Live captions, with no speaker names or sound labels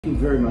Thank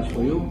you very much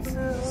for you.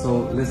 So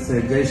let's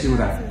say Jai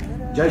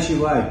Shivray. Jai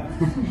Shivray.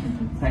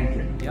 Thank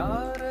you.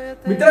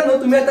 मित्रांनो,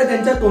 तुम्ही आता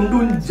त्यांच्या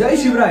तोंडून जय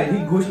शिवराय ही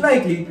घोषणा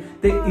ऐकली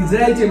ते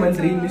इस्रायलचे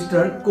मंत्री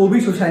मिस्टर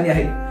कोबी शोशानी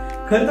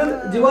आहेत। खरं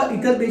तर जेव्हा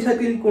इतर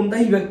देशातील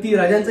कोणताही व्यक्ती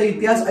राजांचा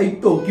इतिहास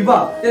ऐकतो किंवा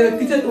त्या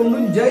व्यक्तीच्या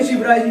तोंडून जय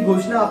शिवराय ही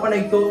घोषणा आपण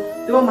ऐकतो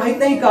तेव्हा माहित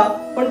नाही का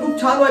पण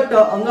खूप छान वाटतं,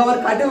 अंगावर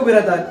काटे उभे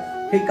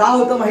राहतात। हे का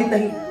होतं माहित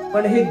नाही,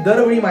 पण हे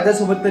दरवेळी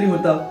माझ्यासोबत तरी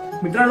होतं।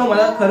 मित्रांनो,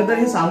 मला खरं तर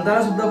हे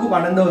सांगताना सुद्धा खूप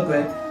आनंद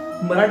होतोय।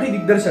 मराठी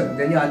दिग्दर्शक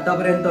ज्यांनी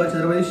आतापर्यंत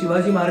छत्रपती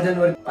शिवाजी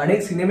महाराजांवर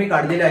अनेक सिनेमे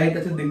काढलेले आहेत,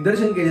 त्याचे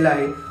दिग्दर्शन केलेले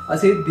आहे,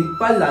 असे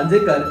दिग्पाल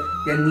लांजेकर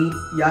यांनी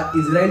या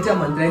इस्रायलच्या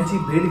मंत्र्यांची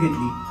भेट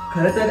घेतली।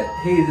 खरं तर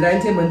हे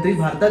इस्रायलचे मंत्री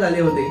भारतात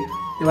आले होते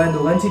तेव्हा या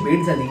दोघांची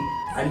भेट झाली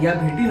आणि या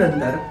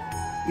भेटीनंतर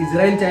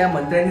इस्रायलच्या या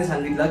मंत्र्यांनी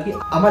सांगितलं की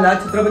आम्हाला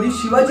छत्रपती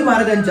शिवाजी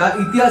महाराजांच्या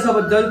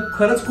इतिहासाबद्दल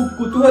खरंच खूप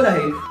कुतूहल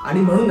आहे आणि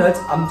म्हणूनच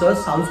आमचं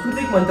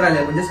सांस्कृतिक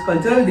मंत्रालय म्हणजे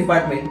कल्चरल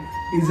डिपार्टमेंट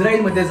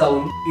इस्रायलमध्ये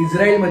जाऊन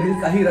इस्रायलमधील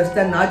काही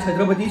रस्त्यांना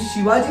छत्रपती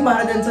शिवाजी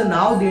महाराजांचं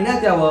नाव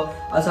देण्यात यावं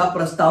असा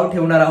प्रस्ताव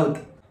ठेवणार आहोत।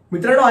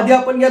 मित्रांनो, आधी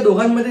आपण या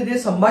दोघांमध्ये जे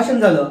संभाषण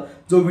झालं,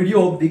 जो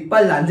व्हिडिओ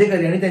दिग्पाल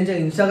लांजेकर यांनी त्यांच्या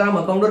इंस्टाग्राम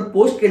अकाउंटवर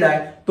पोस्ट केलाय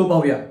तो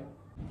पाहूया।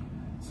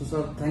 So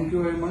sir, thank you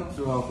very much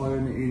for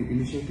your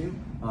initiative.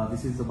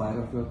 This is the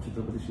biography of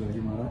Chhatrapati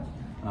Shivaji Maharaj.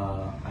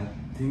 I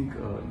think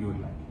you would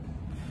like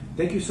it.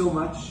 Thank you so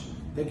much.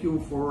 Thank you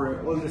for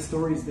all the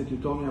stories that you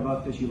told me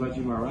about the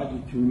Shivaji Maharaj.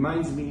 It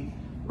reminds me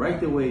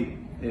right away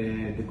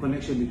the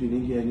connection between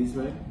India and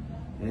Israel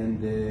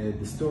and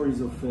the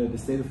stories of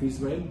the state of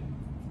Israel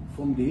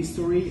from the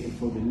history and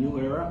from the new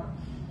era.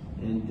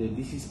 And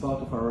this is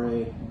part of our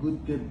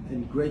good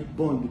and great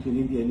bond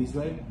between India and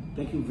Israel.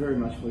 Thank you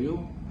very much for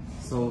you.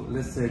 So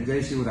let's say Jai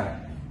Shivray.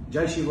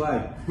 Jai Shivray.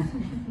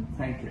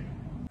 Thank you.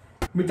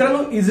 मित्रांनो,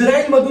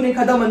 Israel मधून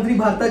एखादा मंत्री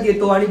भारतात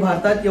येतो आणि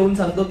भारतात येऊन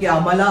सांगतो की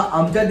आम्हाला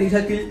आमच्या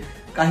देशातील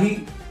काही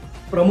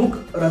प्रमुख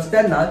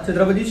रस्त्यांना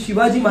छत्रपती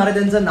शिवाजी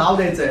महाराजांचं नाव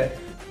द्यायचं आहे।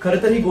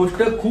 खरं तर ही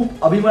गोष्ट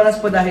खूप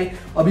अभिमानास्पद आहे,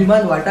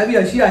 अभिमान वाटावी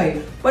अशी आहे।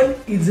 पण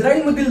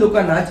इस्रायल मधील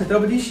लोकांना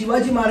छत्रपती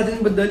शिवाजी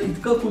महाराजांबद्दल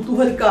इतकं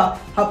कुतूहल का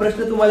हा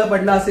प्रश्न तुम्हाला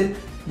पडला असेल।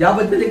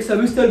 याबद्दल एक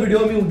सविस्तर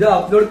व्हिडिओ मी उद्या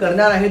अपलोड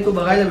करणार आहे, तो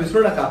बघायला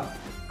विसरू नका।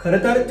 खरं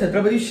तर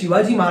छत्रपती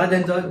शिवाजी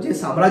महाराजांचं जे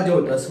साम्राज्य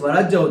होतं,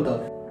 स्वराज्य होतं,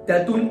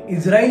 त्यातून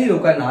इस्रायली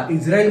लोकांना,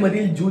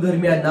 इस्रायलमधील ज्यू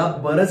धर्मियांना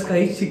बरंच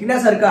काही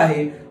शिकण्यासारखं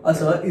आहे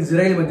असं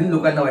इस्रायलमधील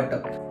लोकांना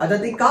वाटतं।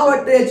 आता ते का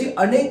वाटतं याची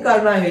अनेक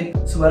कारणं आहेत।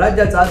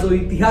 स्वराज्याचा जो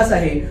इतिहास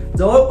आहे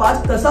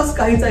जवळपास तसाच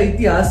काहीचा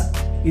इतिहास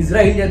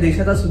इस्रायल या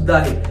देशाचा सुद्धा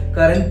आहे,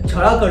 कारण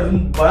छळाकडून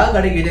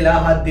बळाकडे गेलेला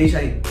हा देश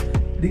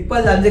आहे।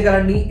 दिग्पाल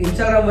लांजेकरांनी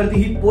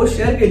इंस्टाग्रामवरती ही पोस्ट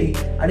शेअर केली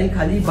आणि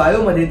खाली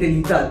बायोमध्ये ते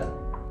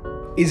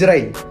लिहितात,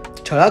 इस्रायल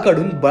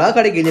छळाकडून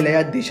बळाकडे गेलेल्या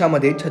या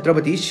देशामध्ये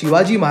छत्रपती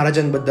शिवाजी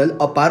महाराजांबद्दल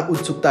अपार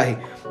उत्सुकता आहे।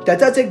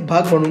 त्याचाच एक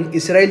भाग म्हणून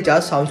इस्रायलच्या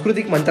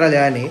सांस्कृतिक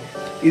मंत्रालयाने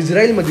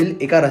इस्रायलमधील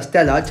एका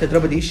रस्त्याला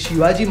छत्रपती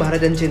शिवाजी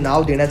महाराजांचे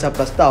नाव देण्याचा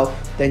प्रस्ताव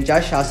त्यांच्या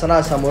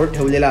शासनासमोर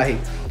ठेवलेला आहे।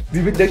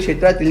 विविध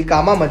क्षेत्रातील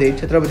कामामध्ये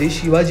छत्रपती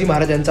शिवाजी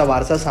महाराजांचा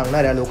वारसा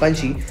सांगणाऱ्या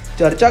लोकांशी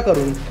चर्चा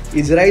करून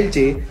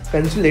इस्रायलचे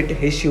कन्सुलेट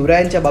हे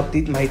शिवरायांच्या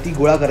बाबतीत माहिती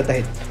गोळा करत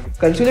आहेत।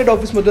 कन्सुलेट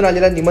ऑफिसमधून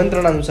आलेल्या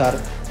निमंत्रणानुसार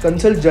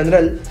कन्सल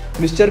जनरल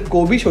मिस्टर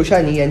कोबी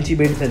शोशानी यांची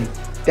भेट झाली।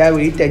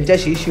 त्यावेळी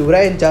त्यांच्याशी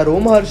शिवरायांच्या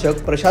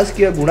रोमहर्षक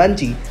प्रशासकीय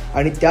गुणांची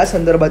आणि त्या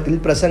संदर्भातील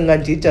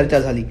प्रसंगांची चर्चा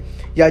झाली।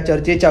 या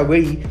चर्चेच्या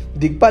वेळी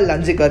दिग्पाल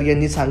लांजेकर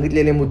यांनी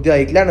सांगितलेले मुद्दे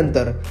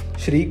ऐकल्यानंतर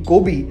श्री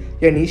कोबी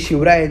यांनी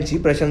शिवरायांची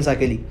प्रशंसा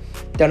केली।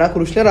 त्यांना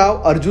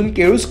कृष्णराव अर्जुन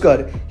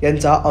केळुस्कर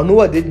यांचा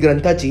अनुवादित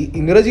ग्रंथाची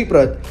इंग्रजी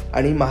प्रत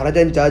आणि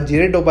महाराजांच्या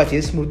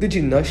जिरेटोपाचे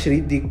स्मृतिचिन्ह श्री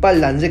दिग्पाल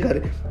लांजेकर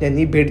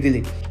यांनी भेट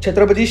दिली।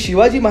 छत्रपती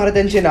शिवाजी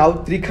महाराजांचे नाव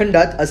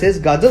त्रिखंडात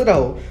असेच गाजत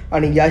राहो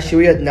आणि या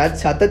शिवयज्ञात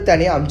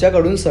सातत्याने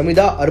आमच्याकडून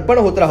समिधा अर्पण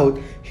होत राहोत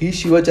ही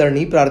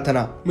शिवचरणी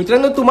प्रार्थना।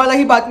 मित्रांनो, तुम्हाला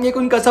ही बातमी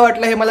ऐकून कसं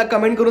वाटलं हे मला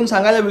कमेंट करून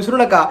सांगायला विसरू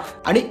नका।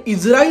 आणि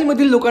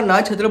इस्रायलमधील लोकांना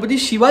छत्रपती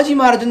शिवाजी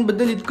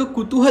महाराजांबद्दल इतकं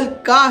कुतूहल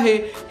का आहे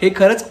हे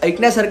खरंच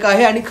ऐकण्यासारखं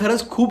आहे आणि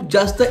खरंच खूप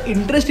जास्त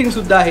इंटरेस्टिंग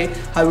सुद्धा आहे।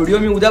 हा व्हिडिओ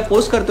मी उद्या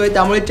पोस्ट करतोय,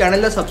 त्यामुळे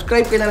चॅनलला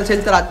सबस्क्राईब केलं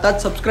नसेल तर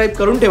आत्ताच सबस्क्राईब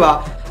करून ठेवा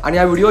आणि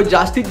हा व्हिडिओ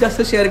जास्तीत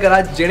जास्त शेअर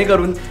करा,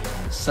 जेणेकरून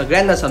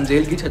सगळ्यांना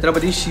समजेल की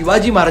छत्रपती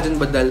शिवाजी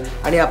महाराजांबद्दल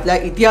आणि आपल्या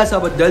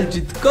इतिहासाबद्दल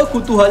जितकं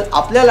कुतूहल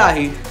आपल्याला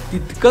आहे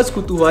तितकंच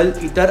कुतूहल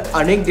इतर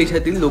अनेक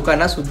देशातील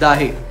लोकांना सुद्धा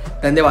आहे।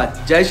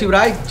 धन्यवाद। जय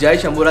शिवराय, जय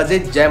शंभूराजे,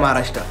 जय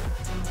महाराष्ट्र।